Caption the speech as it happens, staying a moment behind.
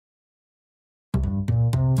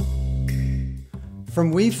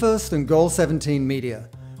From We First and Goal 17 Media,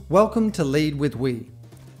 welcome to Lead with We.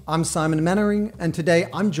 I'm Simon Mannering, and today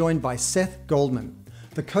I'm joined by Seth Goldman,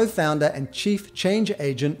 the co-founder and chief change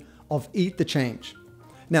agent of Eat the Change.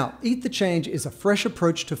 Now, Eat the Change is a fresh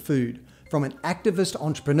approach to food from an activist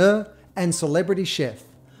entrepreneur and celebrity chef,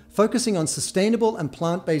 focusing on sustainable and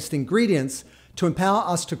plant-based ingredients to empower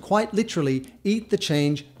us to quite literally eat the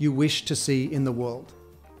change you wish to see in the world.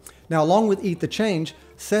 Now, along with Eat the Change,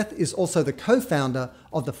 Seth is also the co-founder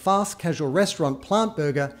of the fast casual restaurant Plant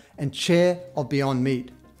Burger and chair of Beyond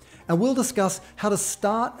Meat. And we'll discuss how to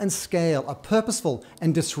start and scale a purposeful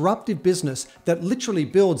and disruptive business that literally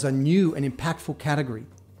builds a new and impactful category,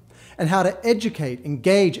 and how to educate,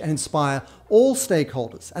 engage, and inspire all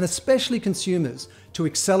stakeholders, and especially consumers, to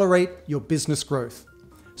accelerate your business growth.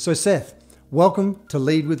 So Seth, welcome to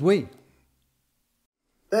Lead with We.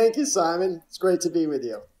 Thank you, Simon. It's great to be with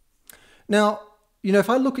you. Now,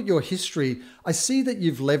 if I look at your history, I see that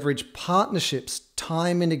you've leveraged partnerships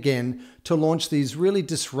time and again to launch these really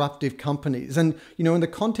disruptive companies. And, in the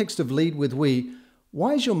context of Lead with We,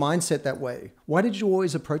 why is your mindset that way? Why did you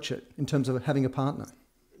always approach it in terms of having a partner?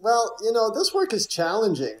 Well, this work is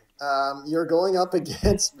challenging. You're going up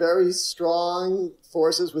against very strong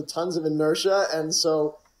forces with tons of inertia. And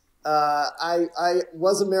so I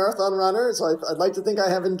was a marathon runner, so I'd like to think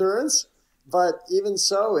I have endurance. But even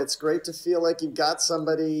so, it's great to feel like you've got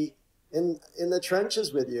somebody in the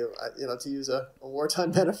trenches with you, to use a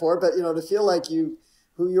wartime metaphor, but, to feel like who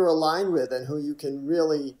you're aligned with and who you can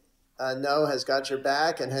really know has got your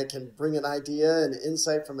back and can bring an idea and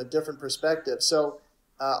insight from a different perspective. So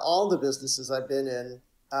all the businesses I've been in,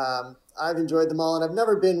 I've enjoyed them all. And I've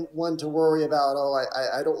never been one to worry about,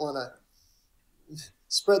 I don't want to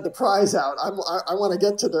spread the prize out. I want to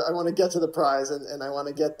get to the prize, and I want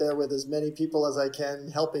to get there with as many people as I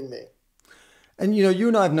can helping me. And you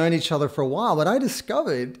and I have known each other for a while, but I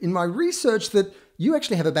discovered in my research that you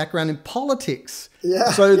actually have a background in politics.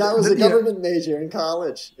 Yeah, so I was a government major in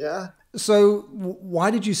college. Yeah. So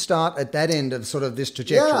why did you start at that end of sort of this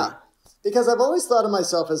trajectory? Yeah, because I've always thought of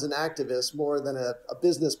myself as an activist more than a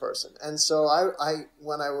business person. And so I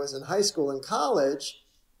when I was in high school and college,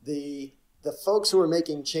 the folks who were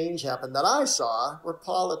making change happen that I saw were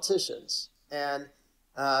politicians. And,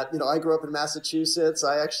 I grew up in Massachusetts.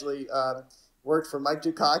 I actually worked for Mike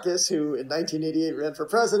Dukakis, who in 1988 ran for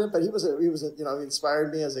president, but he he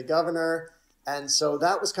inspired me as a governor. And so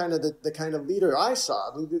that was kind of the kind of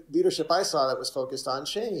leadership I saw that was focused on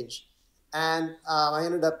change. And I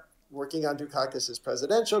ended up working on Dukakis's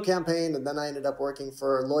presidential campaign. And then I ended up working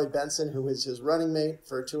for Lloyd Bentsen, who was his running mate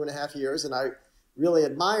for 2.5 years. And I really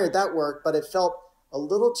admired that work, but it felt a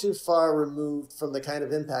little too far removed from the kind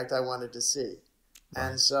of impact I wanted to see.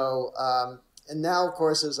 And so, and now, of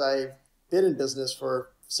course, as I've been in business for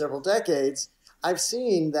several decades, I've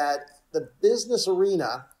seen that the business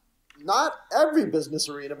arena, not every business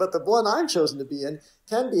arena, but the one I've chosen to be in,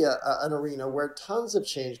 can be an arena where tons of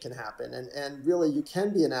change can happen. And really, you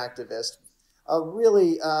can be an activist, a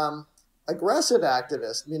really aggressive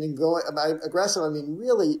activist, meaning by aggressive, I mean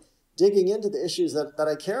really digging into the issues that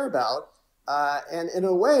I care about, and in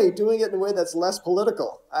a way, doing it in a way that's less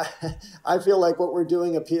political. I feel like what we're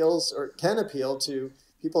doing appeals or can appeal to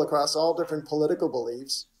people across all different political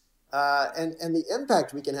beliefs, and the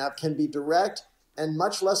impact we can have can be direct and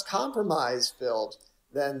much less compromise-filled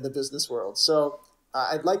than the business world. So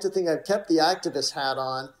I'd like to think I've kept the activist hat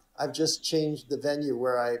on. I've just changed the venue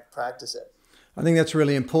where I practice it. I think that's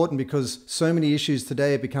really important because so many issues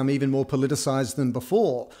today have become even more politicized than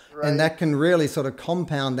before. Right. And that can really sort of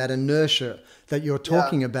compound that inertia that you're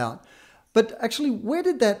talking about. But actually, where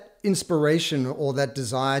did that inspiration or that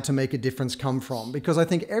desire to make a difference come from? Because I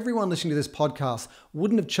think everyone listening to this podcast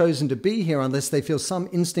wouldn't have chosen to be here unless they feel some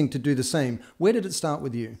instinct to do the same. Where did it start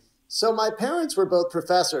with you? So my parents were both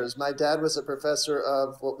professors. My dad was a professor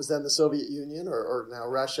of what was then the Soviet Union or now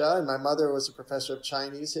Russia, and my mother was a professor of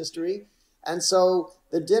Chinese history. And so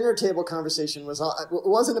the dinner table conversation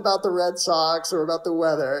wasn't about the Red Sox or about the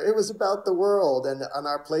weather. It was about the world and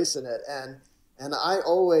our place in it. And I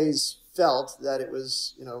always felt that it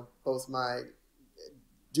was, both my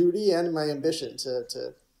duty and my ambition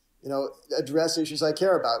to address issues I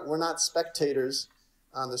care about. We're not spectators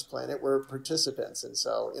on this planet. We're participants. And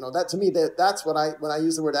so, that to me, that's when I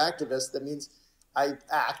use the word activist, that means I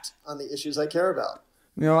act on the issues I care about.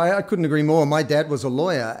 I couldn't agree more. My dad was a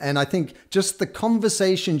lawyer, and I think just the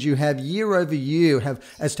conversations you have year over year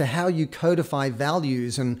as to how you codify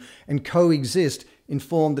values and coexist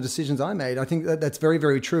informed the decisions I made. I think that's very,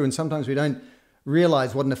 very true, and sometimes we don't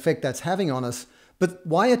realize what an effect that's having on us. But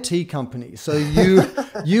why a tea company? So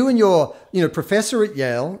you and your, professor at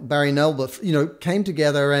Yale, Barry Nelbert, came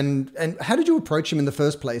together and how did you approach him in the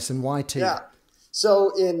first place and why tea? Yeah.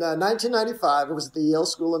 So in 1995, I was at the Yale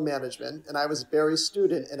School of Management, and I was Barry's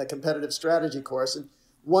student in a competitive strategy course. And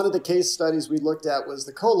one of the case studies we looked at was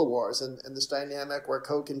the Cola Wars and this dynamic where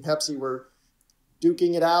Coke and Pepsi were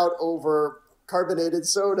duking it out over carbonated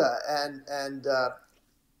soda. And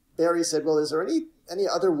Barry said, well, is there any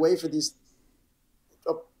other way for these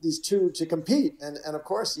two to compete? And of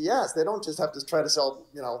course, yes, they don't just have to try to sell,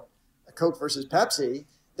 a Coke versus Pepsi.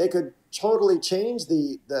 They could totally change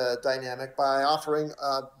the dynamic by offering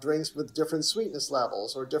drinks with different sweetness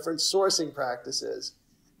levels or different sourcing practices.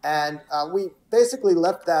 And we basically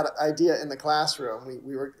left that idea in the classroom.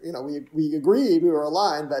 We agreed, we were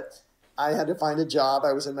aligned, but I had to find a job.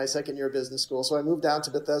 I was in my second year of business school. So I moved down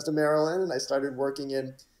to Bethesda, Maryland, and I started working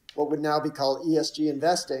in what would now be called ESG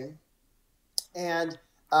investing. And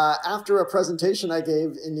after a presentation I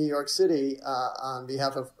gave in New York City on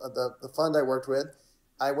behalf of the fund I worked with,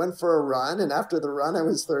 I went for a run, and after the run, I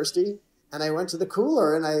was thirsty, and I went to the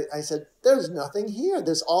cooler, and I said, there's nothing here.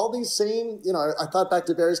 There's all these same, I thought back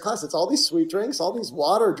to Barry's class. It's all these sweet drinks, all these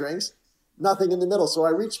water drinks, nothing in the middle. So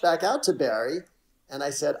I reached back out to Barry, and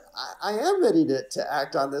I said, I am ready to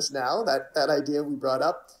act on this now, that idea we brought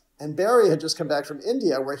up. And Barry had just come back from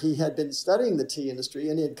India, where he had been studying the tea industry,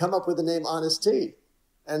 and he had come up with the name Honest Tea.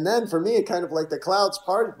 And then for me, it kind of like the clouds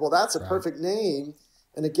parted. Well, that's a perfect name.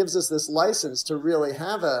 And it gives us this license to really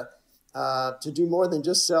have to do more than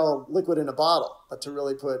just sell liquid in a bottle, but to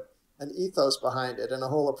really put an ethos behind it and a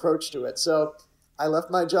whole approach to it. So I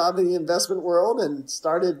left my job in the investment world and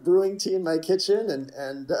started brewing tea in my kitchen.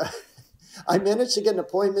 And I managed to get an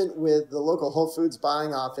appointment with the local Whole Foods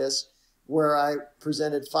buying office, where I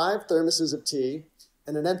presented 5 thermoses of tea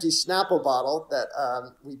and an empty Snapple bottle that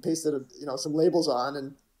we pasted some labels on.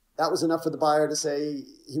 And that was enough for the buyer to say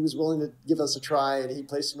he was willing to give us a try, and he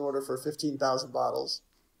placed an order for 15,000 bottles.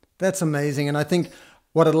 That's amazing. And I think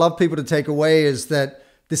what I'd love people to take away is that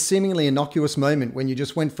this seemingly innocuous moment when you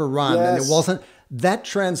just went for a run and it wasn't, that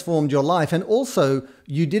transformed your life. And also,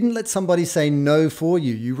 you didn't let somebody say no for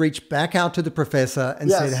you. You reached back out to the professor and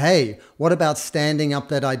said, hey, what about standing up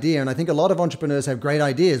that idea? And I think a lot of entrepreneurs have great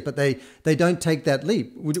ideas, but they don't take that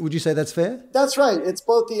leap. Would you say that's fair? That's right. It's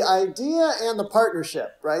both the idea and the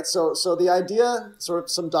partnership, right? So the idea, sort of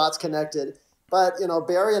some dots connected, but,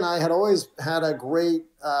 Barry and I had always had a great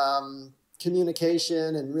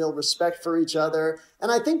communication and real respect for each other.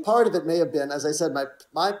 And I think part of it may have been, as I said,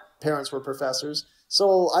 my parents were professors.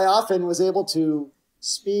 So I often was able to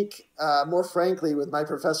speak more frankly with my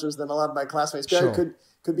professors than a lot of my classmates. Barry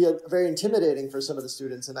could be very intimidating for some of the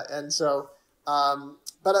students. And so,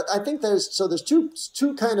 but I think there's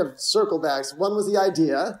two kind of circle backs. One was the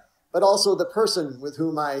idea, but also the person with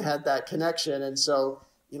whom I had that connection. And so,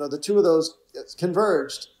 the two of those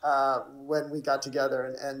converged when we got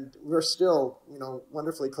together, and we're still,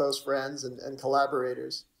 wonderfully close friends and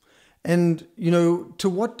collaborators. And, to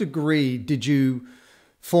what degree did you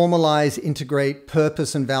formalize, integrate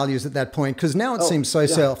purpose and values at that point? Because now it seems so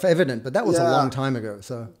self-evident, but that was a long time ago.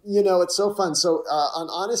 So, it's so fun. So on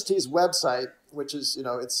Honest Tea's website, which is,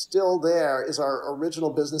 it's still there, is our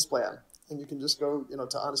original business plan. And you can just go, to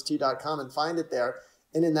honesttea.com and find it there.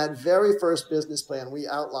 And in that very first business plan, we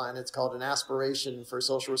outline, it's called an aspiration for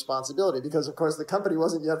social responsibility, because of course the company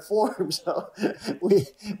wasn't yet formed. So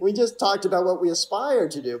we just talked about what we aspire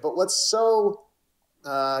to do. But what's so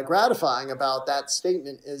gratifying about that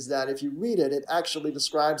statement is that if you read it, it actually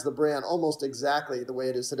describes the brand almost exactly the way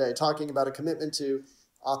it is today, talking about a commitment to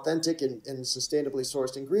authentic and sustainably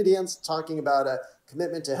sourced ingredients, talking about a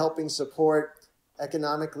commitment to helping support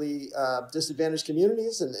economically disadvantaged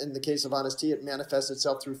communities. And in the case of Honest Tea, it manifests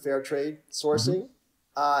itself through fair trade sourcing.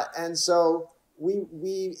 And so we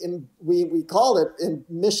called it in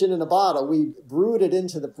mission in a bottle. We brewed it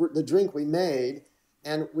into the drink we made.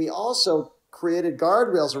 And we also created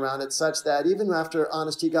guardrails around it such that even after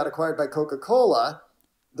Honest Tea got acquired by Coca-Cola,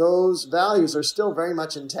 those values are still very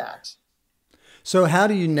much intact. So how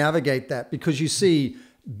do you navigate that? Because you see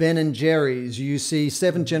Ben and Jerry's, you see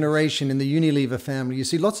Seventh Generation in the Unilever family, you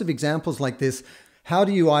see lots of examples like this. How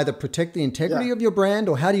do you either protect the integrity of your brand,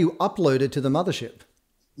 or how do you upload it to the mothership?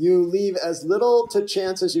 You leave as little to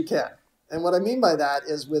chance as you can. And what I mean by that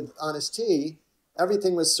is with Honest Tea,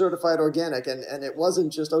 everything was certified organic, and it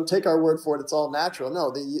wasn't just, take our word for it, it's all natural.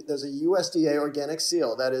 No, there's a USDA organic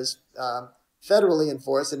seal that is federally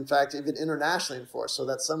enforced, in fact, even internationally enforced, so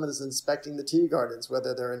that someone is inspecting the tea gardens,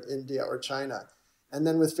 whether they're in India or China. And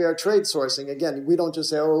then with fair trade sourcing, again, we don't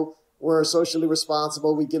just say, we're socially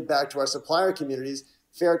responsible, we give back to our supplier communities.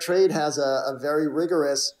 fair trade has a very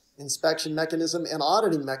rigorous inspection mechanism and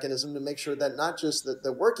auditing mechanism to make sure that not just that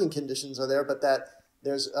the working conditions are there, but that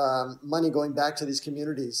there's money going back to these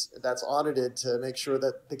communities that's audited to make sure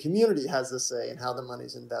that the community has the say in how the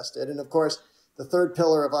money's invested. And of course, the third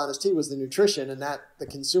pillar of Honest Tea was the nutrition, and that the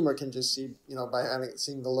consumer can just see, by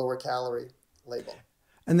seeing the lower calorie label.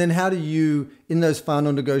 And then how do you, in those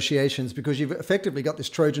final negotiations, because you've effectively got this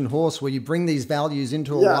Trojan horse where you bring these values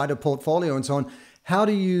into a wider portfolio and so on, how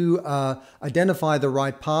do you identify the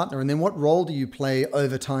right partner? And then what role do you play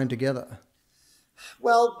over time together?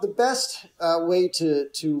 Well, the best way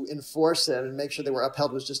to enforce them and make sure they were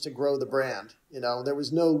upheld was just to grow the brand. There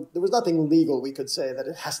was nothing legal we could say that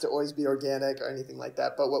it has to always be organic or anything like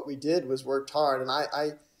that. But what we did was worked hard. And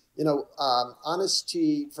Honest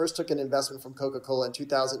Tea first took an investment from Coca-Cola in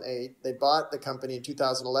 2008. They bought the company in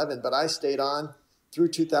 2011, but I stayed on through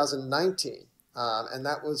 2019. And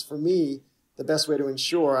that was, for me, the best way to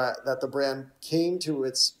ensure that the brand came to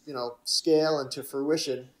its, scale and to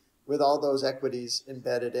fruition with all those equities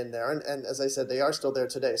embedded in there. And as I said, they are still there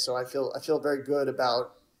today. So I feel very good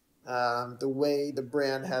about the way the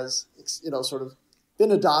brand has, sort of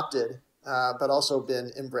been adopted, but also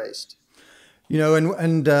been embraced.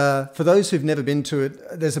 And for those who've never been to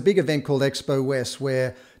it, there's a big event called Expo West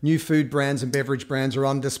where new food brands and beverage brands are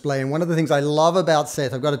on display. And one of the things I love about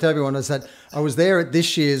Seth, I've got to tell everyone, is that I was there at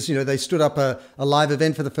this year's, they stood up a live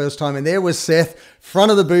event for the first time, and there was Seth, front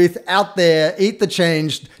of the booth, out there, eat the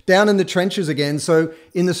change, down in the trenches again. So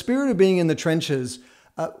in the spirit of being in the trenches,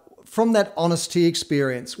 from that Honest Tea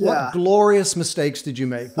experience, what glorious mistakes did you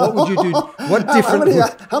make? What would you do? What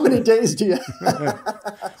different? How many days do you?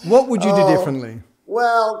 What would you do differently?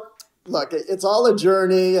 Well, look, it's all a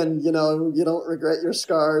journey, and you don't regret your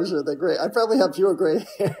scars or the gray. I probably have fewer gray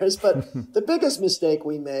hairs, but the biggest mistake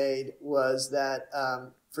we made was that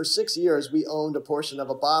for 6 years we owned a portion of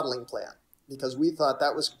a bottling plant because we thought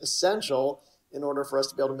that was essential in order for us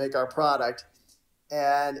to be able to make our product,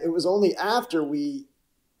 and it was only after we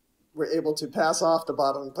were able to pass off the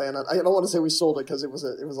bottling plant. I don't want to say we sold it because it was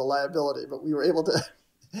a liability, but we were able to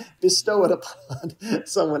bestow it upon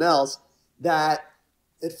someone else that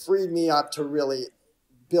it freed me up to really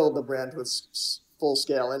build the brand with full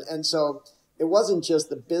scale. And so it wasn't just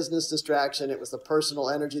the business distraction. It was the personal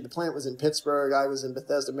energy. The plant was in Pittsburgh. I was in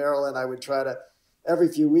Bethesda, Maryland. I would try to, every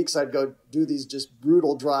few weeks, I'd go do these just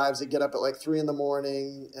brutal drives. I'd get up at like 3 a.m.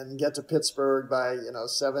 and get to Pittsburgh by,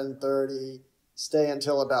 7:30. Stay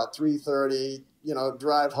until about 3:30,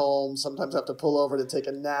 drive home, sometimes have to pull over to take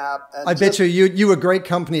a nap. And I bet you were great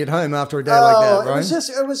company at home after a day like that, right?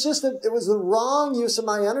 It was the wrong use of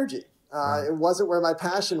my energy. It wasn't where my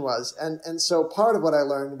passion was. And so part of what I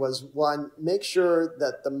learned was, one, make sure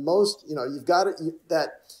that the most, you've got it,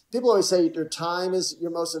 that people always say your time is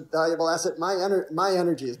your most valuable asset. My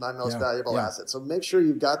energy is my most valuable asset. So make sure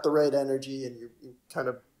you've got the right energy and you kind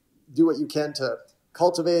of do what you can to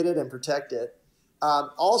cultivate it and protect it.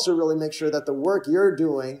 Also really make sure that the work you're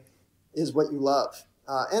doing is what you love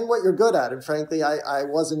and what you're good at. And frankly, I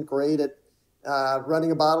wasn't great at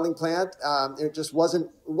running a bottling plant. It just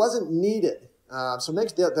wasn't needed. So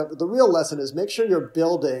the real lesson is make sure you're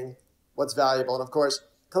building what's valuable. And of course,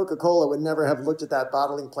 Coca-Cola would never have looked at that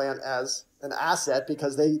bottling plant as an asset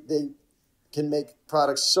because they can make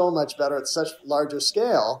products so much better at such larger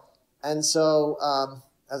scale. And so,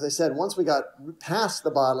 as I said, once we got past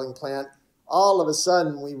the bottling plant, all of a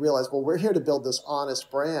sudden we realized, well, we're here to build this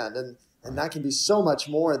honest brand. And that can be so much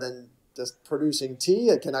more than just producing tea.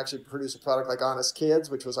 It can actually produce a product like Honest Kids,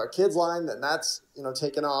 which was our kids line, and that's,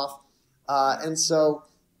 taken off. And so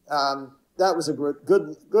that was a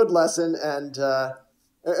good lesson. And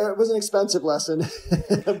it was an expensive lesson.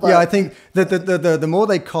 But yeah, I think that the more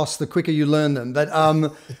they cost, the quicker you learn them. But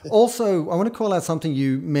also, I want to call out something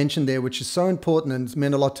you mentioned there, which is so important and it's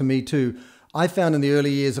meant a lot to me too. I found in the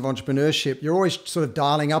early years of entrepreneurship, you're always sort of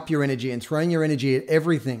dialing up your energy and throwing your energy at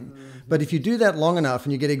everything. Mm-hmm. But if you do that long enough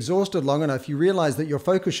and you get exhausted long enough, you realize that your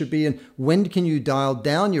focus should be in when can you dial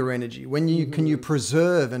down your energy? When can you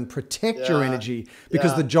preserve and protect your energy?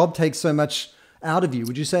 Because the job takes so much out of you.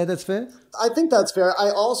 Would you say that's fair? I think that's fair. I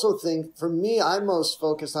also think for me, I'm most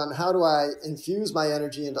focused on how do I infuse my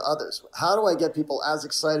energy into others? How do I get people as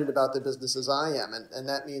excited about the business as I am? And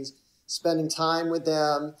that means spending time with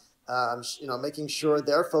them, making sure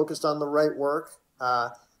they're focused on the right work,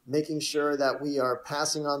 making sure that we are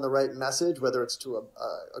passing on the right message, whether it's to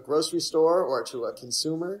a grocery store or to a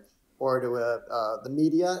consumer or to the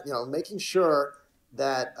media, making sure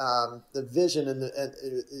that the vision and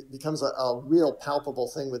it becomes a real palpable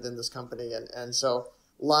thing within this company. And so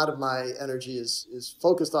a lot of my energy is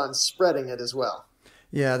focused on spreading it as well.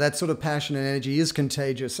 Yeah, that sort of passion and energy is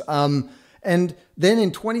contagious. And then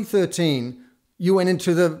in 2013, you went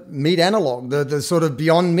into the meat analog, the sort of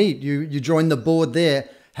Beyond Meat. You joined the board there.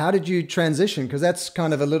 How did you transition? Because that's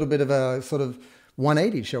kind of a little bit of a sort of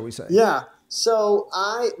 180, shall we say? Yeah. So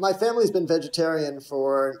my family's been vegetarian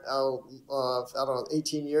for, I don't know,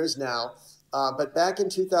 18 years now. But back in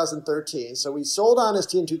 2013, so we sold Honest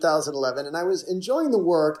Tea in 2011, and I was enjoying the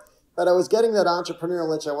work, but I was getting that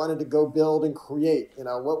entrepreneurial itch. I wanted to go build and create. You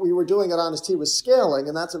know, what we were doing at Honest Tea was scaling,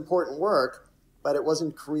 and that's important work, but it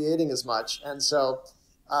wasn't creating as much. And so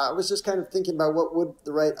I was just kind of thinking about what would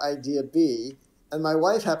the right idea be. And my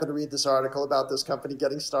wife happened to read this article about this company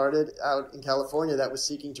getting started out in California that was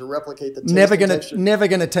seeking to replicate the taste never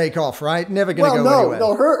gonna take off, right? Never gonna go anywhere.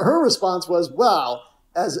 No. Her response was, "Wow,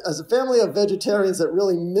 as a family of vegetarians that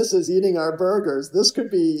really misses eating our burgers, this could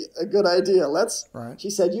be a good idea. She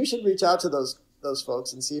said, you should reach out to those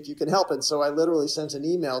folks and see if you can help." And so I literally sent an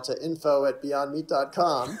email to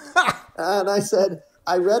info@beyondmeat.com, and I said,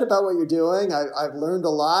 "I read about what you're doing. I've learned a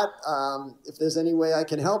lot. If there's any way I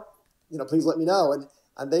can help, please let me know."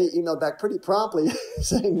 And they emailed back pretty promptly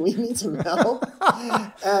saying, "We need some help."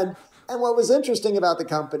 And what was interesting about the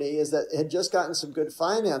company is that it had just gotten some good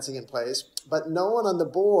financing in place, but no one on the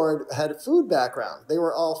board had a food background. They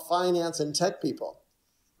were all finance and tech people.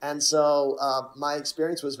 And so my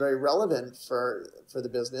experience was very relevant for the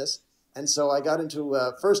business. And so I got into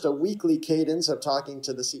first a weekly cadence of talking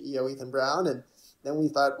to the CEO, Ethan Brown. And then we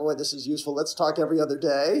thought, boy, this is useful. Let's talk every other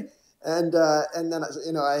day. And then,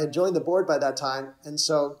 I had joined the board by that time. And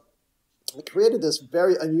so I created this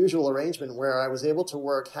very unusual arrangement where I was able to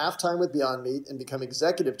work half-time with Beyond Meat and become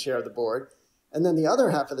executive chair of the board, and then the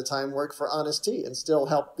other half of the time work for Honest Tea and still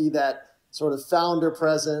help be that sort of founder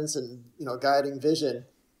presence and guiding vision.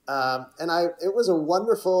 It was a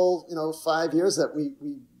wonderful 5 years that we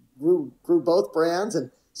grew both brands,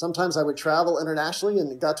 and sometimes I would travel internationally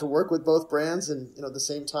and got to work with both brands in the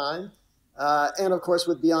same time. And of course,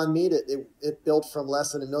 with Beyond Meat, it built from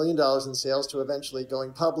less than $1 million in sales to eventually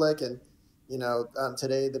going public. And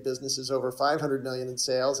today the business is over 500 million in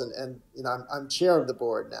sales, and I'm chair of the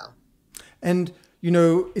board now. And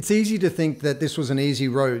it's easy to think that this was an easy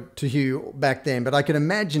road to Hugh back then, but I can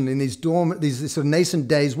imagine in these sort of nascent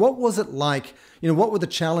days, what was it like? What were the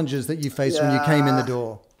challenges that you faced when you came in the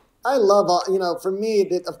door? I love all, for me,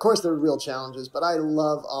 of course there were real challenges, but I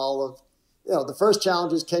love all of, the first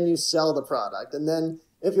challenge is, can you sell the product? And then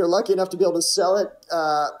if you're lucky enough to be able to sell it,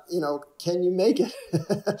 can you make it?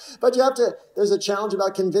 But there's a challenge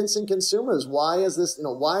about convincing consumers. Why is this,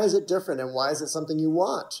 why is it different? And why is it something you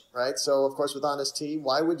want, right? So of course with Honest Tea,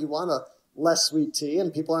 why would you want a less sweet tea?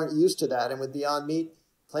 And people aren't used to that. And with Beyond Meat,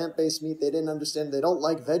 plant-based meat, they didn't understand. They don't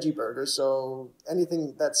like veggie burgers. So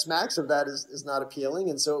anything that smacks of that is not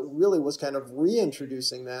appealing. And so it really was kind of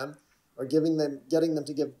reintroducing them or getting them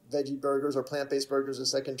to give veggie burgers or plant-based burgers a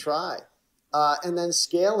second try. And then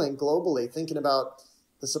scaling globally, thinking about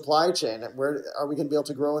the supply chain. Where are we going to be able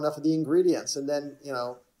to grow enough of the ingredients? And then,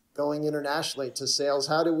 going internationally to sales.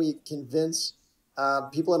 How do we convince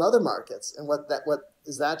people in other markets? And what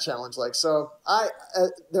is that challenge like? So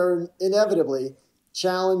they're inevitably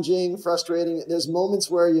challenging, frustrating. There's moments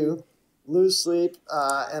where you lose sleep,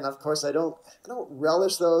 and of course I don't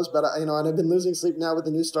relish those. But and I've been losing sleep now with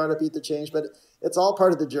the new startup, Eat the Change. But it's all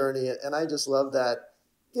part of the journey, and I just love that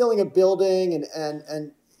feeling of building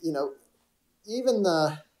and even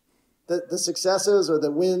the successes or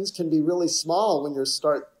the wins can be really small when you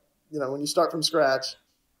start from scratch,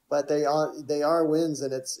 but they are wins,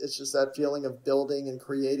 and it's just that feeling of building and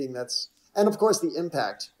creating. And of course the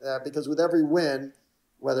impact, because with every win,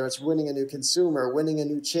 whether it's winning a new consumer, winning a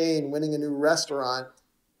new chain, winning a new restaurant,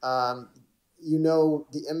 the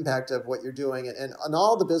impact of what you're doing, and on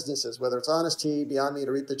all the businesses, whether it's Honest Tea, Beyond Meat,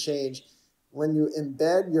 or Eat the Change. When you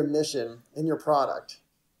embed your mission in your product,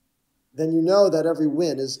 then that every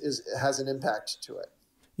win has an impact to it.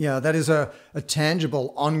 Yeah, that is a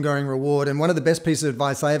tangible, ongoing reward. And one of the best pieces of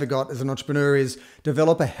advice I ever got as an entrepreneur is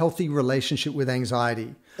develop a healthy relationship with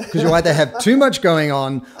anxiety. Because you either have too much going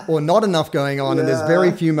on or not enough going on, and there's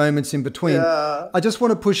very few moments in between. Yeah. I just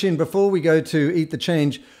want to push in, before we go to Eat the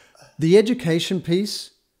Change, the education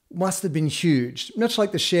piece must have been huge, much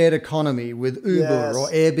like the shared economy with Uber or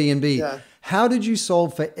Airbnb. Yeah. How did you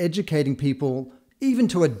solve for educating people even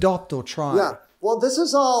to adopt or try? Yeah, well, this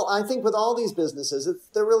is all, I think with all these businesses,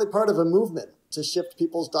 they're really part of a movement to shift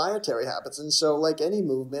people's dietary habits. And so like any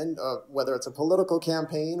movement, whether it's a political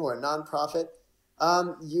campaign or a nonprofit,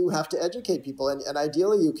 you have to educate people. And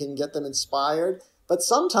ideally you can get them inspired. But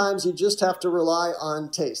sometimes you just have to rely on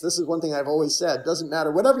taste. This is one thing I've always said. Doesn't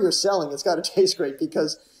matter. Whatever you're selling, it's got to taste great,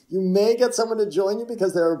 because You may get someone to join you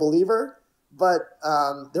because they're a believer, but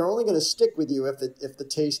they're only going to stick with you if the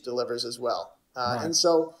taste delivers as well. Right. And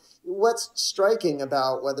so what's striking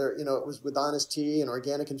about whether, it was with Honest Tea and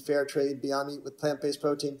organic and fair trade, Beyond Meat with plant-based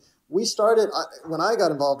protein, we started, when I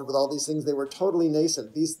got involved with all these things, they were totally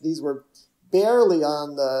nascent. These were barely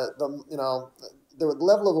on the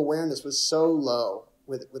level of awareness was so low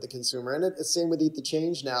with the consumer. And it's same with Eat the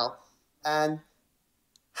Change now. And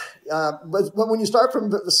but when you start from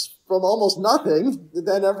almost nothing,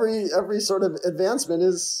 then every sort of advancement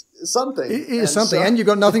is something. It is something, and you've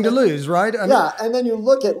got nothing to lose, right? And then you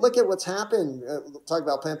look at what's happened. Talk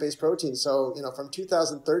about plant-based protein. So from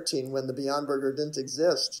 2013, when the Beyond Burger didn't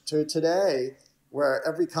exist, to today, where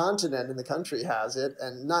every continent in the country has it,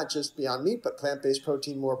 and not just Beyond Meat, but plant-based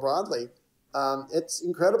protein more broadly. It's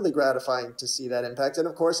incredibly gratifying to see that impact, and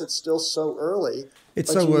of course, it's still so early.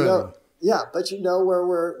 It's so early. Yeah, but you know where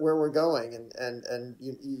we're going, and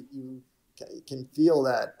you can feel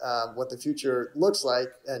that what the future looks like,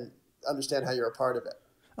 and understand how you're a part of it.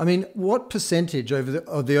 I mean, what percentage of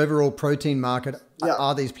the overall protein market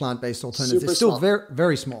are these plant-based alternatives? Super it's still small. very,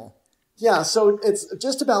 very small. Yeah, so it's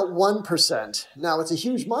just about 1%. Now, it's a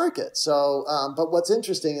huge market. So, but what's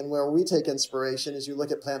interesting and where we take inspiration is you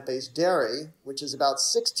look at plant-based dairy, which is about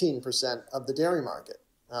 16% of the dairy market.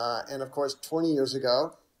 And of course, 20 years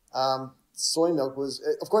ago, soy milk was,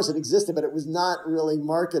 of course, it existed, but it was not really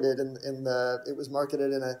marketed it was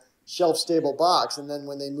marketed in a shelf-stable box. And then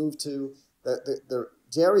when they moved to the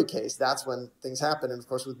dairy case, that's when things happened. And of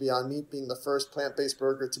course, with Beyond Meat being the first plant-based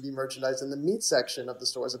burger to be merchandised in the meat section of the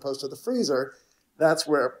store as opposed to the freezer, that's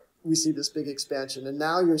where we see this big expansion. And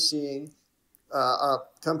now you're seeing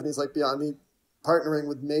companies like Beyond Meat partnering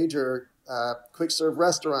with major quick-serve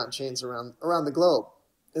restaurant chains around the globe.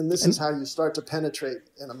 And this is how you start to penetrate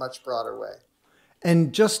in a much broader way.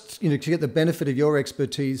 And just to get the benefit of your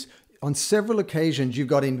expertise, on several occasions, you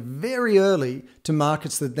got in very early to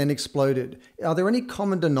markets that then exploded. Are there any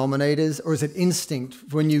common denominators, or is it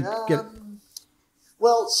instinct when you get?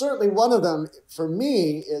 Well, certainly one of them for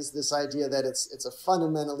me is this idea that it's a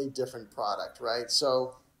fundamentally different product, right?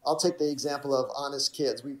 So I'll take the example of Honest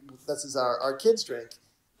Kids. This is our kids drink,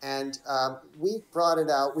 and we brought it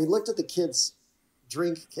out. We looked at the kids'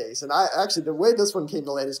 drink case, and the way this one came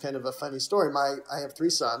to light is kind of a funny story. I have 3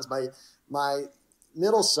 sons. My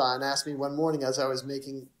middle son asked me one morning as I was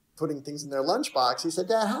putting things in their lunchbox. He said,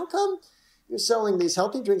 "Dad, how come you're selling these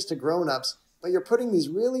healthy drinks to grown-ups, but you're putting these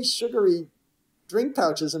really sugary drink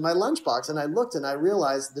pouches in my lunchbox?" And I looked and I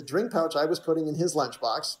realized the drink pouch I was putting in his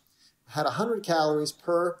lunchbox had 100 calories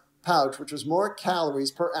per pouch, which was more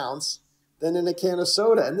calories per ounce than in a can of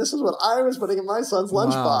soda. And this is what I was putting in my son's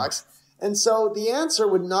lunchbox. And so the answer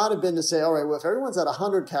would not have been to say, all right, well, if everyone's at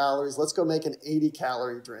 100 calories, let's go make an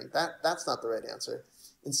 80-calorie drink. That's not the right answer.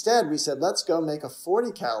 Instead, we said, let's go make a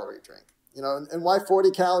 40-calorie drink. And why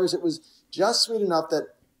 40 calories? It was just sweet enough that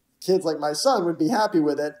kids like my son would be happy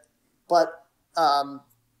with it. But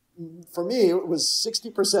for me, it was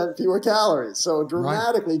 60% fewer calories, so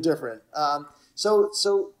dramatically different. So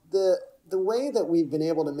the way that we've been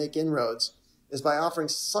able to make inroads is by offering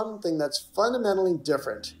something that's fundamentally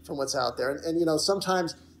different from what's out there. And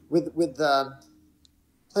sometimes with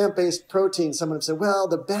plant-based protein, someone would say, well,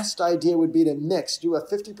 the best idea would be to do a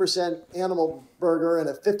 50% animal burger and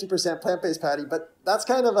a 50% plant-based patty, but that's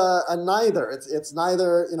kind of a neither. It's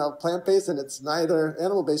neither plant-based and it's neither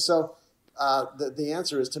animal-based. So the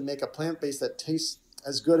answer is to make a plant-based that tastes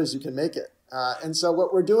as good as you can make it. And so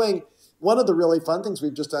what we're doing, one of the really fun things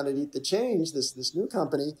we've just done at Eat the Change, this new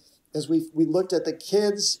company, is we looked at the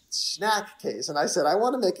kids' snack case. And I said, I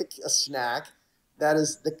want to make a snack that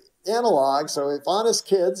is the analog. So if Honest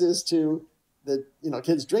Kids is to the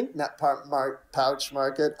kids' drink pouch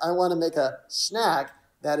market, I want to make a snack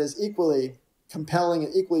that is equally compelling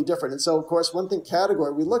and equally different. And so, of course, one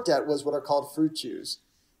category we looked at was what are called fruit chews.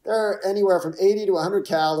 They're anywhere from 80 to 100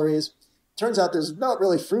 calories. Turns out there's not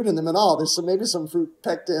really fruit in them at all. There's maybe some fruit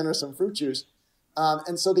pecked in or some fruit juice.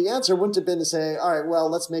 And so the answer wouldn't have been to say, all right, well,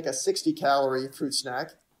 let's make a 60-calorie fruit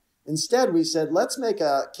snack. Instead, we said, let's make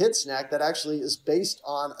a kid snack that actually is based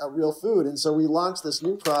on a real food. And so we launched this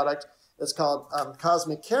new product that's called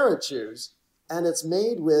Cosmic Carrot Chews, and it's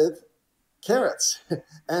made with carrots.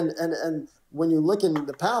 and when you look in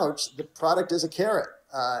the pouch, the product is a carrot.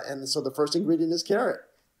 And so the first ingredient is carrot.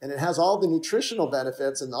 And it has all the nutritional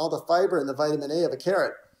benefits and all the fiber and the vitamin A of a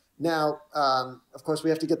carrot. Now, of course,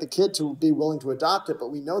 we have to get the kid to be willing to adopt it, but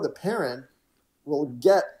we know the parent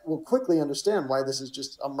will quickly understand why this is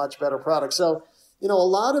just a much better product. So, a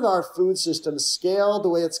lot of our food systems scaled the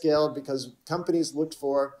way it scaled because companies looked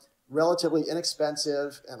for relatively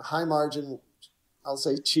inexpensive and high margin I'll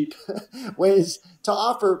say cheap ways to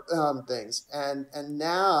offer things. And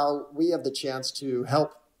now we have the chance to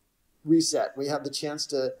help reset. We have the chance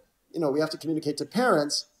to, we have to communicate to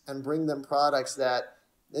parents and bring them products that,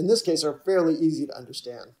 in this case, are fairly easy to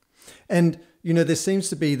understand. And, there seems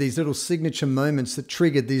to be these little signature moments that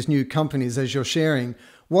triggered these new companies as you're sharing.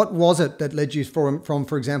 What was it that led you from,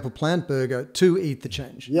 for example, Plant Burger to Eat the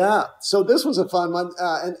Change? Yeah, so this was a fun one,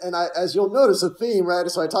 and I, as you'll notice, a theme, right?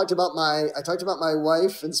 So I talked about my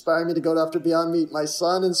wife inspiring me to go after Beyond Meat, my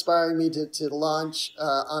son inspiring me to launch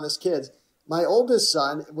Honest Kids. My oldest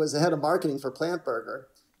son was the head of marketing for Plant Burger,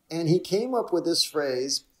 and he came up with this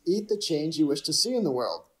phrase: "Eat the change you wish to see in the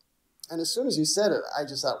world." And as soon as he said it, I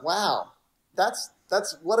just thought, wow, that's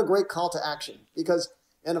what a great call to action. Because,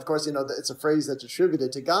 and of course, it's a phrase that's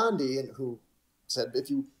attributed to Gandhi, and who said,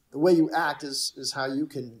 the way you act is how you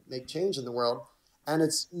can make change in the world. And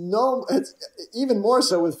it's even more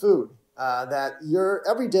so with food, that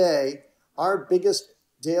every day, our biggest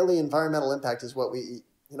daily environmental impact is what we eat.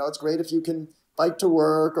 It's great if you can bike to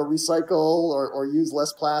work or recycle or use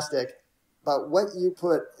less plastic, but what you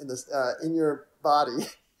put in your body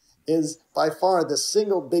is by far the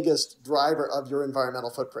single biggest driver of your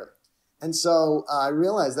environmental footprint. And so I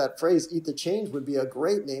realized that phrase, "Eat the Change," would be a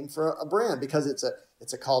great name for a brand, because it's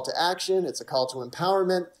a call to action, it's a call to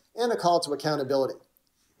empowerment, and a call to accountability.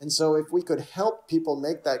 And so if we could help people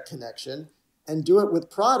make that connection and do it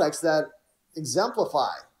with products that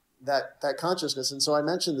exemplify that consciousness. And so I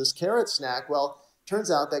mentioned this carrot snack. Well,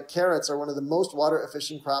 turns out that carrots are one of the most water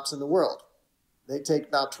efficient crops in the world. They take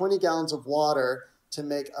about 20 gallons of water to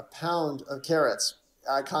make a pound of carrots.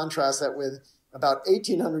 I contrast that with about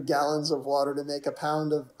 1,800 gallons of water to make a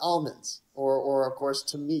pound of almonds, or of course,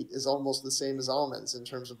 to meat is almost the same as almonds in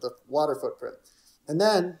terms of the water footprint. And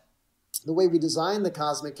then the way we design the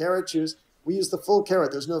Cosmic Carrot Chews, we use the full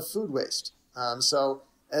carrot. There's no food waste.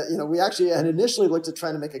 We actually had initially looked at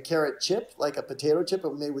trying to make a carrot chip, like a potato chip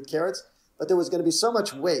made with carrots, but there was going to be so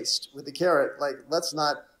much waste with the carrot. Like, let's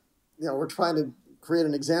not, we're trying to create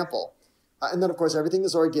an example. And then, of course, everything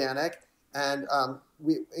is organic, and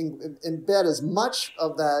we embed as much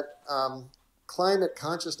of that climate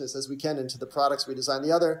consciousness as we can into the products we design.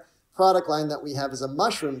 The other product line that we have is a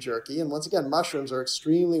mushroom jerky, and once again, mushrooms are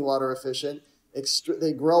extremely water efficient.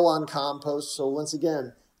 They grow on compost, so once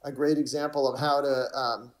again, a great example of how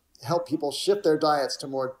to help people shift their diets to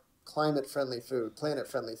more climate-friendly food,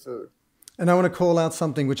 planet-friendly food. And I want to call out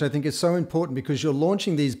something which I think is so important, because you're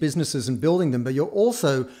launching these businesses and building them, but you're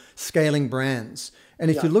also scaling brands. And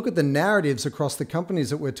if you look at the narratives across the companies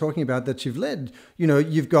that we're talking about that you've led,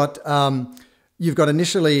 you've got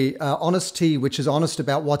initially Honest Tea, which is honest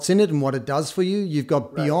about what's in it and what it does for you. You've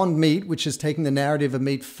got Beyond Meat, which is taking the narrative of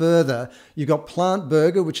meat further. You've got Plant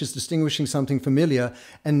Burger, which is distinguishing something familiar.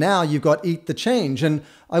 And now you've got Eat the Change. And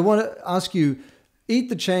I want to ask you, Eat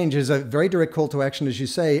the Change is a very direct call to action, as you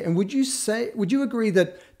say. And would you agree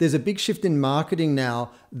that there's a big shift in marketing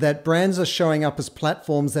now, that brands are showing up as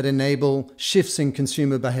platforms that enable shifts in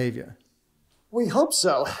consumer behavior? We hope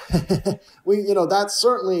so. That's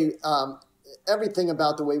certainly everything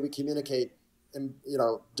about the way we communicate,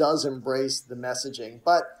 does embrace the messaging.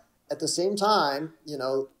 But at the same time,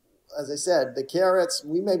 as I said, the carrots,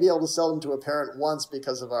 we may be able to sell them to a parent once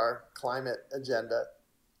because of our climate agenda.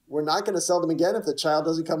 We're not going to sell them again if the child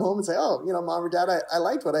doesn't come home and say, "Oh, Mom or Dad, I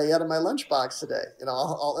liked what I had in my lunchbox today.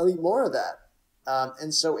 I'll eat more of that."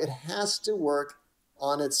 And so it has to work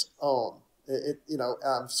on its own.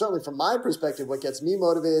 Certainly from my perspective, what gets me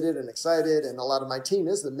motivated and excited, and a lot of my team,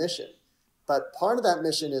 is the mission. But part of that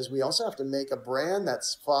mission is we also have to make a brand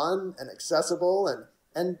that's fun and accessible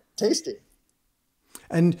and tasty.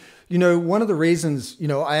 And, one of the reasons,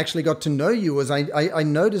 I actually got to know you was I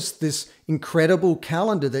noticed this incredible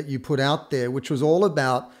calendar that you put out there, which was all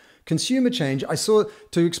about consumer change. I saw,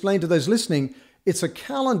 to explain to those listening, it's a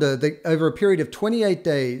calendar that over a period of 28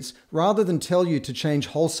 days, rather than tell you to change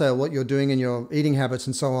wholesale what you're doing in your eating habits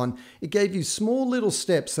and so on, it gave you small little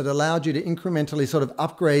steps that allowed you to incrementally sort of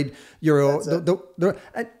upgrade your...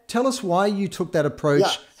 tell us why you took that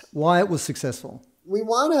approach, why it was successful. We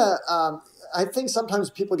want to... I think sometimes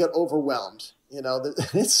people get overwhelmed.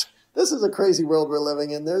 This is a crazy world we're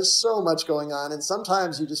living in. There's so much going on. And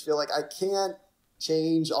sometimes you just feel like, I can't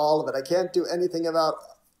change all of it. I can't do anything about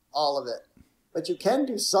all of it. But you can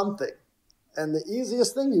do something. And the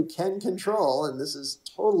easiest thing you can control, and this is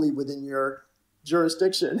totally within your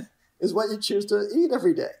jurisdiction, is what you choose to eat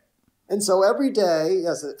every day. And so every day,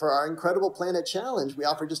 yes, for our Incredible Planet Challenge, we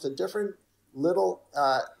offer just a different little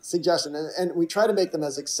suggestion, and we try to make them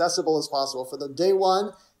as accessible as possible. For the day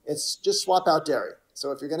one, it's just swap out dairy.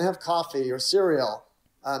 So if you're going to have coffee or cereal,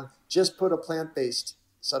 just put a plant-based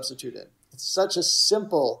substitute in. It's such a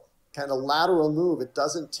simple kind of lateral move. It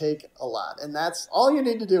doesn't take a lot. And that's all you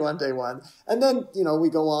need to do on day one. And then, we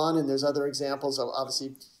go on, and there's other examples of,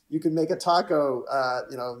 obviously, you can make a taco,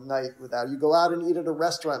 night without. You go out and eat at a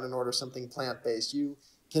restaurant and order something plant-based. You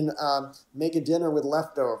can make a dinner with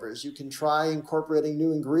leftovers. You can try incorporating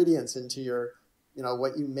new ingredients into your,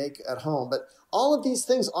 what you make at home. But all of these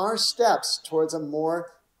things are steps towards a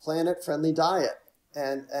more planet-friendly diet.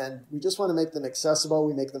 And we just want to make them accessible.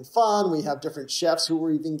 We make them fun. We have different chefs who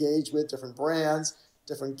we've engaged with, different brands,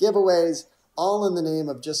 different giveaways, all in the name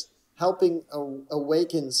of just helping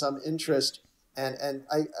awaken some interest. And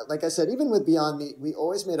I, like I said, even with Beyond Meat, we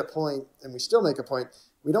always made a point, and we still make a point,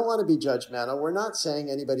 we don't want to be judgmental. We're not saying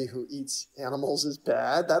anybody who eats animals is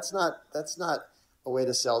bad. That's not a way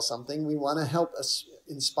to sell something. We want to help us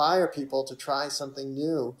inspire people to try something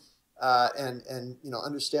new. And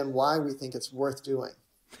understand why we think it's worth doing.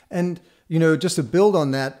 And, just to build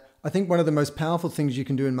on that, I think one of the most powerful things you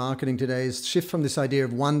can do in marketing today is shift from this idea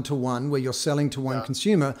of one-to-one, where you're selling to one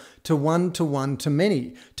consumer, to one-to-one to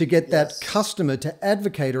many, to get that customer to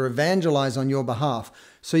advocate or evangelize on your behalf.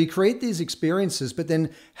 So you create these experiences, but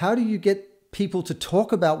then how do you get people to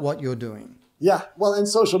talk about what you're doing? Yeah, well, and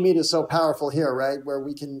social media is so powerful here, right? Where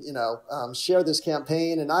we can, share this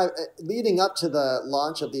campaign. And leading up to the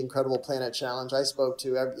launch of the Incredible Planet Challenge, I spoke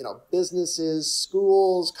to, businesses,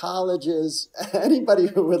 schools, colleges, anybody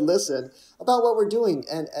who would listen about what we're doing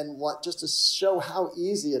and what just to show how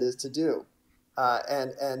easy it is to do.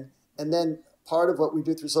 And then part of what we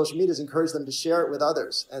do through social media is encourage them to share it with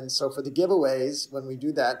others. And so for the giveaways, when we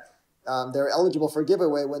do that, they're eligible for a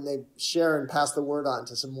giveaway when they share and pass the word on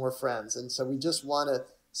to some more friends. And so we just want to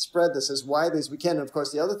spread this as widely as we can. And of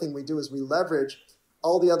course, the other thing we do is we leverage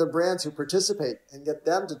all the other brands who participate and get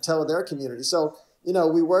them to tell their community. So,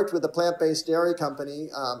 we worked with a plant-based dairy company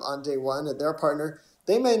on day one, and their partner.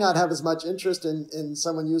 They may not have as much interest in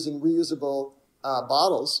someone using reusable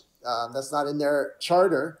bottles. That's not in their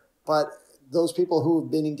charter, but those people who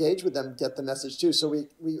have been engaged with them get the message too. So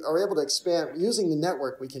we are able to expand. Using the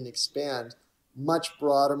network, we can expand much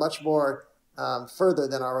broader, much more further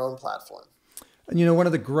than our own platform. And one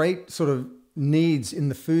of the great sort of needs in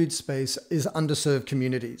the food space is underserved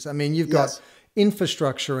communities. I mean, you've got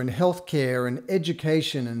infrastructure and healthcare and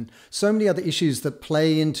education and so many other issues that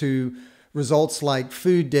play into results like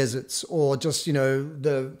food deserts or just,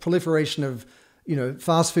 the proliferation of,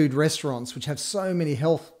 fast food restaurants, which have so many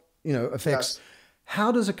health effects. Yes.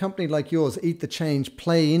 How does a company like yours, Eat the Change,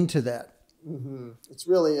 play into that? Mm-hmm. It's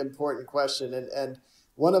really an important question. And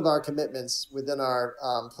one of our commitments within our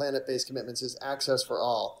planet-based commitments is access for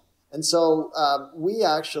all. And so we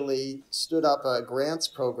actually stood up a grants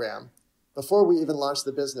program before we even launched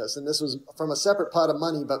the business. And this was from a separate pot of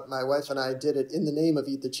money, but my wife and I did it in the name of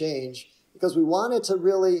Eat the Change because we wanted to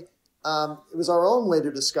really, it was our own way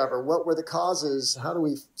to discover what were the causes, how do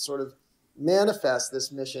we sort of manifest this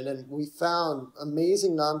mission. And we found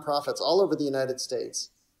amazing nonprofits all over the United States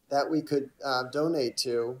that we could donate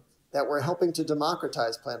to that were helping to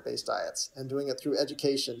democratize plant-based diets and doing it through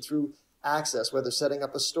education, through access, whether setting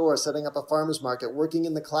up a store, setting up a farmer's market, working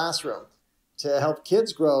in the classroom to help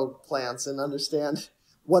kids grow plants and understand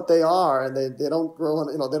what they are. And they don't grow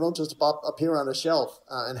on, they don't just appear on a shelf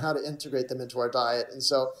and how to integrate them into our diet. And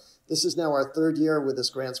so this is now our third year with this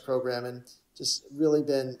grants program, and just really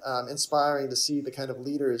been inspiring to see the kind of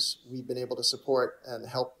leaders we've been able to support and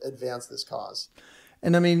help advance this cause.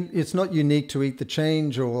 And I mean, it's not unique to Eat the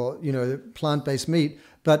Change or, plant-based meat,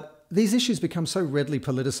 but these issues become so readily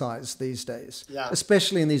politicized these days,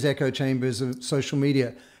 especially in these echo chambers of social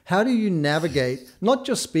media. How do you navigate, not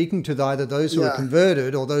just speaking to either those who are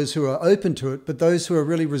converted or those who are open to it, but those who are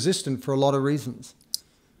really resistant for a lot of reasons?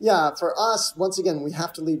 Yeah, for us, once again, we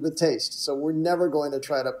have to lead with taste. So we're never going to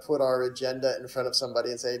try to put our agenda in front of somebody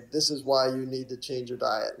and say, this is why you need to change your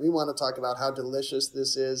diet. We want to talk about how delicious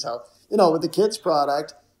this is, how, with the kids'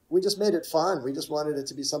 product, we just made it fun. We just wanted it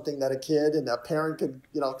to be something that a kid and a parent could,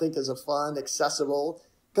 think is a fun, accessible.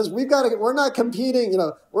 Because we're not competing,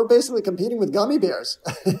 we're basically competing with gummy bears.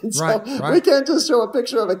 So we can't just show a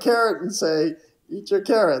picture of a carrot and say, eat your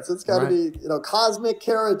carrots. It's got to be, cosmic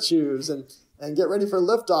carrot chews and get ready for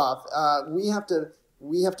liftoff. We have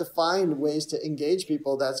to find ways to engage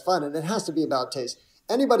people that's fun, and it has to be about taste.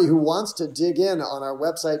 Anybody who wants to dig in on our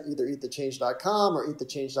website, either eatthechange.com or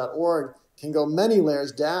eatthechange.org, can go many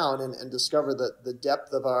layers down and discover the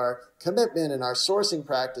depth of our commitment and our sourcing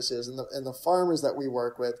practices and the farmers that we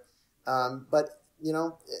work with. But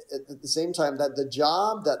at the same time, that the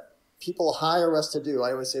job that people hire us to do,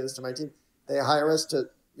 I always say this to my team, they hire us to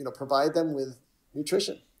provide them with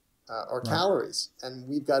nutrition. or calories. And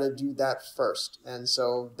we've got to do that first. And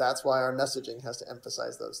so that's why our messaging has to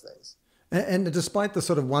emphasize those things. And despite the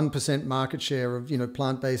sort of 1% market share of,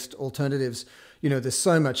 plant-based alternatives, there's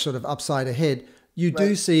so much sort of upside ahead. You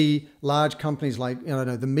do see large companies like,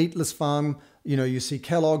 the Meatless Farm, you see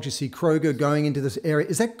Kellogg's, you see Kroger going into this area.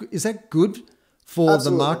 Is that good for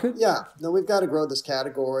Absolutely. the market? Yeah. No, we've got to grow this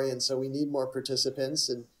category. And so we need more participants.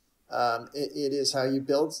 And it is how you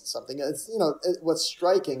build something. It's, what's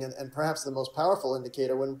striking and perhaps the most powerful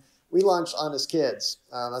indicator when we launched Honest Kids,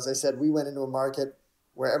 as I said, we went into a market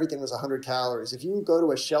where everything was 100 calories. If you go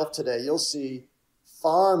to a shelf today, you'll see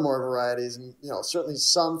far more varieties and, certainly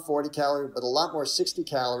some 40 calorie, but a lot more 60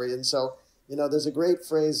 calorie. And so, there's a great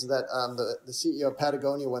phrase that the CEO of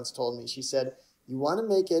Patagonia once told me. She said, you want to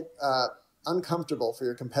make it uncomfortable for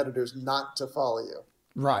your competitors not to follow you.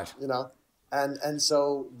 Right. And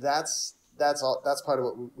so that's part of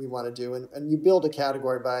what we want to do. And you build a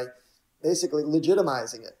category by basically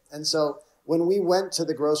legitimizing it. And so when we went to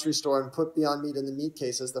the grocery store and put Beyond Meat in the meat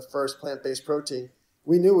case as the first plant-based protein,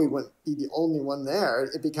 we knew we wouldn't be the only one there.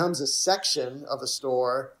 It becomes a section of a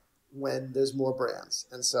store when there's more brands.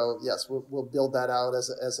 And so, yes, we'll build that out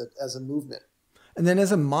as a movement. And then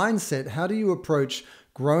as a mindset, how do you approach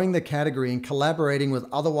growing the category and collaborating with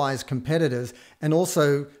otherwise competitors and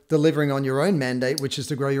also delivering on your own mandate, which is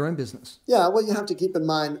to grow your own business? Yeah, well, you have to keep in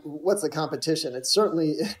mind, what's the competition? It's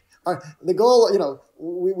certainly the goal,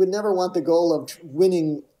 we would never want the goal of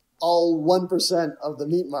winning all 1% of the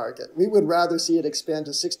meat market. We would rather see it expand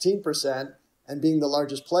to 16% and being the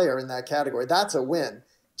largest player in that category. That's a win.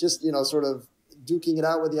 Just, sort of duking it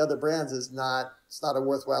out with the other brands it's not a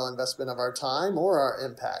worthwhile investment of our time or our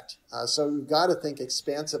impact. So we've got to think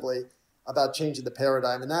expansively about changing the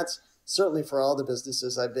paradigm. And that's certainly for all the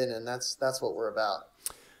businesses I've been in. That's what we're about.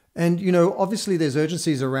 And, obviously there's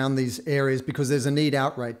urgencies around these areas because there's a need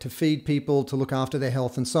outright to feed people, to look after their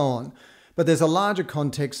health and so on. But there's a larger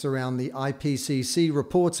context around the IPCC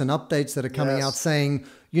reports and updates that are coming out saying,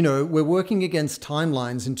 we're working against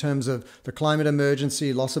timelines in terms of the climate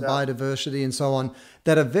emergency, loss of biodiversity and so on,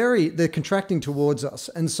 that are they're contracting towards us.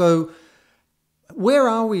 And so where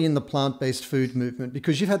are we in the plant-based food movement?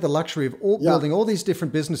 Because you've had the luxury of building all these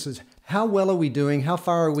different businesses. How well are we doing? How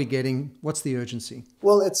far are we getting? What's the urgency?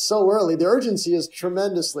 Well, it's so early. The urgency is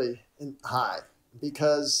tremendously high.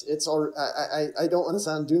 Because it's all, I don't want to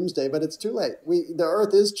sound doomsday, but it's too late. The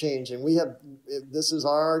Earth is changing. This is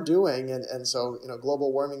our doing, and so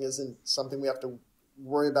global warming isn't something we have to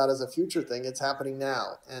worry about as a future thing. It's happening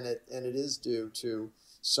now, and it is due to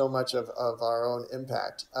so much of our own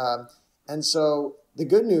impact. And so the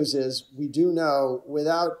good news is we do know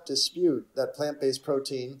without dispute that plant-based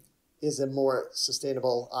protein is a more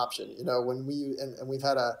sustainable option. When we've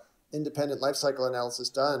had a independent life cycle analysis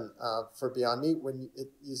done for Beyond Meat when it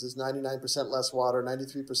uses 99% less water,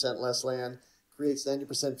 93% less land, creates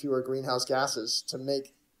 90% fewer greenhouse gases to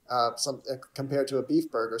make compared to a beef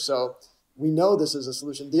burger. So we know this is a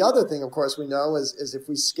solution. The other thing, of course, we know is if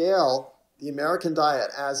we scale the American diet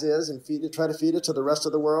as is and try to feed it to the rest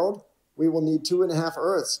of the world, we will need 2.5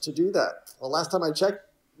 Earths to do that. Well, last time I checked,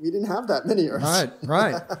 we didn't have that many Earths.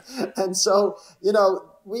 Right. And so,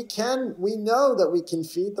 we know that we can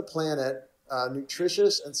feed the planet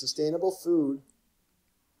nutritious and sustainable food.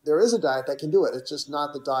 There is a diet that can do it. It's just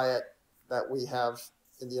not the diet that we have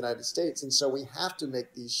in the United States. And so we have to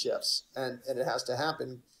make these shifts, and it has to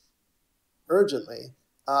happen urgently.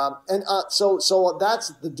 So that's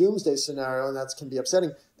the doomsday scenario, and that can be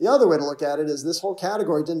upsetting. The other way to look at it is this whole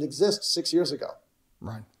category didn't exist 6 years ago.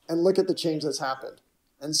 Right. And look at the change that's happened.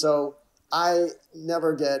 And so I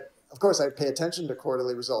never get, of course I pay attention to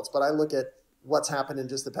quarterly results, but I look at what's happened in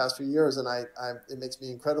just the past few years, and it makes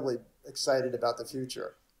me incredibly excited about the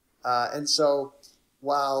future. And so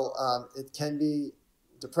while it can be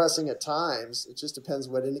depressing at times, it just depends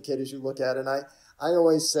what indicators you look at. And I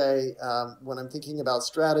always say when I'm thinking about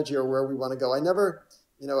strategy or where we want to go, I never,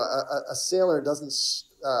 a sailor doesn't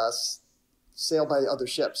sail by other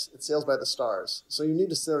ships. It sails by the stars. So you need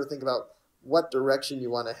to sort of think about what direction you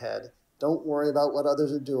want to head. Don't worry about what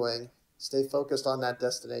others are doing. Stay focused on that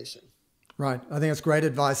destination. Right. I think that's great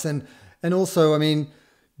advice. And also,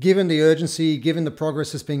 given the urgency, given the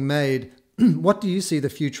progress that's being made, what do you see the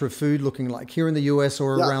future of food looking like here in the US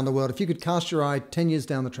or around the world? If you could cast your eye 10 years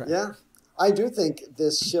down the track. Yeah, I do think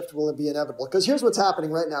this shift will be inevitable. Because here's what's happening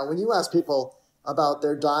right now. When you ask people about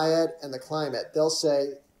their diet and the climate, they'll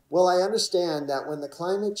say, well, I understand that when the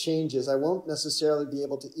climate changes, I won't necessarily be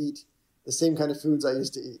able to eat the same kind of foods I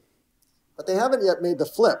used to eat. But they haven't yet made the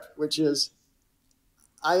flip, which is,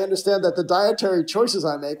 I understand that the dietary choices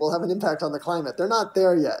I make will have an impact on the climate. They're not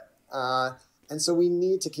there yet. And so we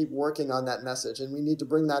need to keep working on that message, and we need to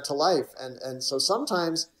bring that to life. And so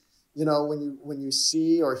sometimes, when you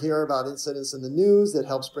see or hear about incidents in the news, that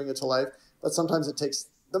helps bring it to life. But sometimes it takes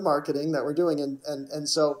the marketing that we're doing. And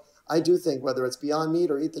so I do think whether it's Beyond Meat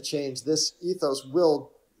or Eat the Change, this ethos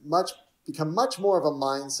will become much more of a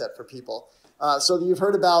mindset for people. So you've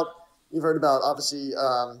heard about obviously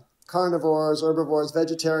carnivores, herbivores,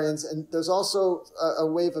 vegetarians, and there's also a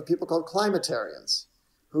wave of people called climatarians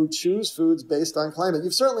who choose foods based on climate.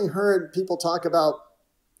 You've certainly heard people talk about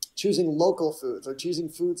choosing local foods or choosing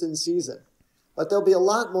foods in season, but there'll be a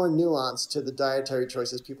lot more nuance to the dietary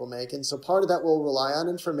choices people make. And so part of that will rely on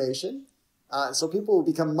information. So people will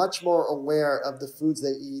become much more aware of the foods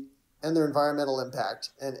they eat and their environmental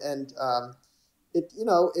impact. And it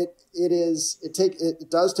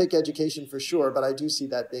does take education for sure, but I do see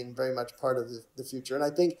that being very much part of the future. And I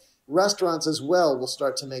think restaurants as well will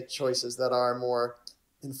start to make choices that are more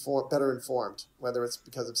better informed, whether it's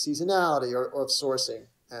because of seasonality or of sourcing,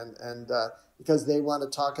 and because they want to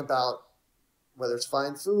talk about whether it's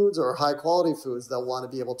fine foods or high quality foods, they'll want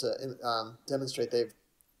to be able to demonstrate they've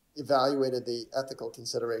evaluated the ethical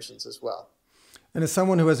considerations as well. And as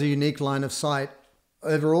someone who has a unique line of sight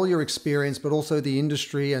over all your experience, but also the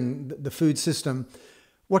industry and the food system,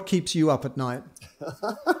 what keeps you up at night?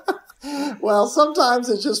 Well, sometimes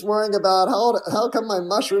it's just worrying about how come my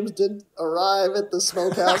mushrooms didn't arrive at the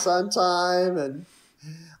smokehouse on time, and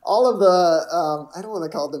all of the I don't want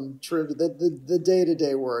to call them trivia, the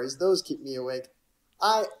day-to-day worries. Those keep me awake.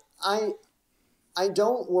 I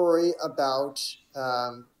don't worry about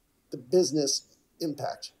the business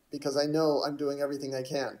impact, because I know I'm doing everything I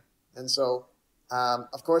can, and so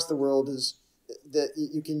of course the world is that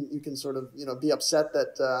you can sort of be upset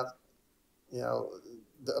that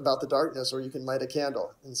about the darkness, or you can light a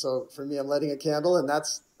candle. And so for me, I'm lighting a candle, and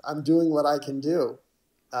I'm doing what I can do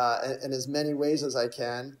in as many ways as I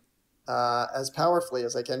can, as powerfully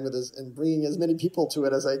as I can, and bringing as many people to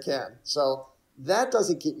it as I can. So that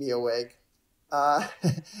doesn't keep me awake.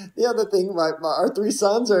 The other thing, our 3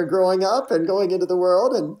 sons are growing up and going into the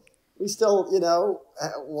world, and we still,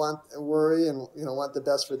 worry and, want the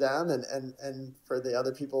best for them and for the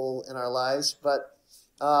other people in our lives. But,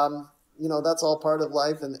 that's all part of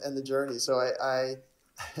life and the journey. So I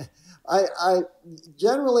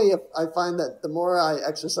generally, I find that the more I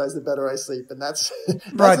exercise, the better I sleep. And that's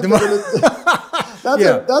right.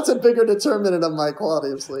 That's a bigger determinant of my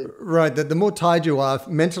quality of sleep. Right. The more tired you are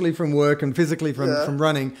mentally from work and physically from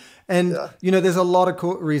running. And, there's a lot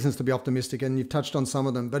of reasons to be optimistic, and you've touched on some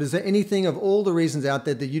of them. But is there anything of all the reasons out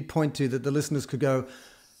there that you'd point to that the listeners could go,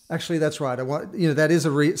 actually, that's right, that is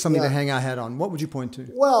something to hang our hat on? What would you point to?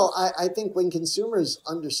 Well, I think when consumers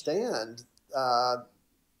understand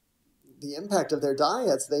the impact of their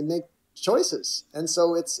diets, they make choices. And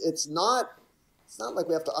so it's not like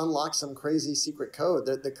we have to unlock some crazy secret code.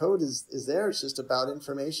 The code is there. It's just about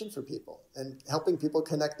information for people and helping people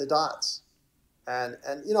connect the dots. And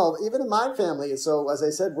even in my family, so as I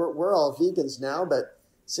said, we're all vegans now, but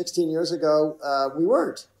 16 years ago, we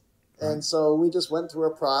weren't. And so we just went through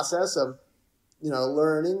a process of,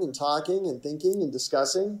 learning and talking and thinking and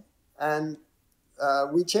discussing, and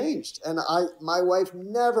we changed. And my wife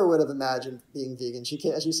never would have imagined being vegan.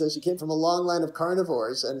 As she says, she came from a long line of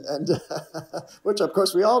carnivores, and which of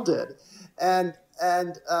course we all did. And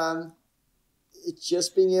it's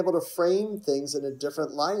just being able to frame things in a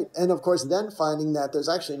different light. And of course, then finding that there's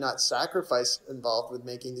actually not sacrifice involved with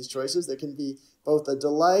making these choices. There can be both a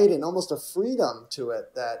delight and almost a freedom to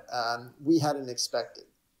it that we hadn't expected.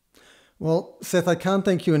 Well, Seth, I can't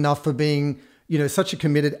thank you enough for being, such a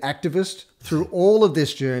committed activist through all of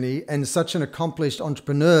this journey, and such an accomplished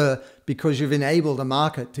entrepreneur, because you've enabled a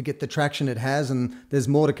market to get the traction it has, and there's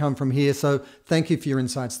more to come from here. So thank you for your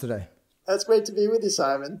insights today. That's great to be with you,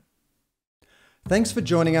 Simon. Thanks for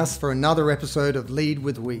joining us for another episode of Lead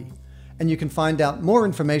with We. And you can find out more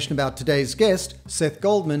information about today's guest, Seth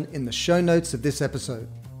Goldman, in the show notes of this episode.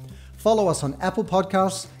 Follow us on Apple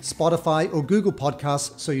Podcasts, Spotify, or Google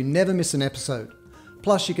Podcasts so you never miss an episode.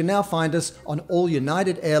 Plus, you can now find us on all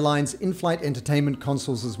United Airlines in-flight entertainment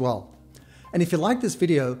consoles as well. And if you like this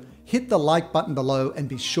video, hit the like button below and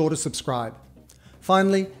be sure to subscribe.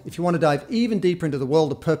 Finally, if you want to dive even deeper into the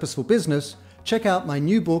world of purposeful business, check out my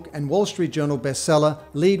new book and Wall Street Journal bestseller,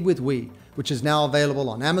 Lead with We, which is now available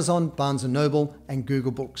on Amazon, Barnes & Noble, and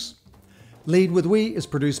Google Books. Lead with We is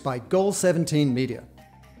produced by Goal 17 Media.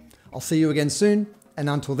 I'll see you again soon, and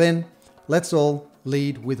until then, let's all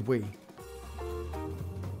lead with We.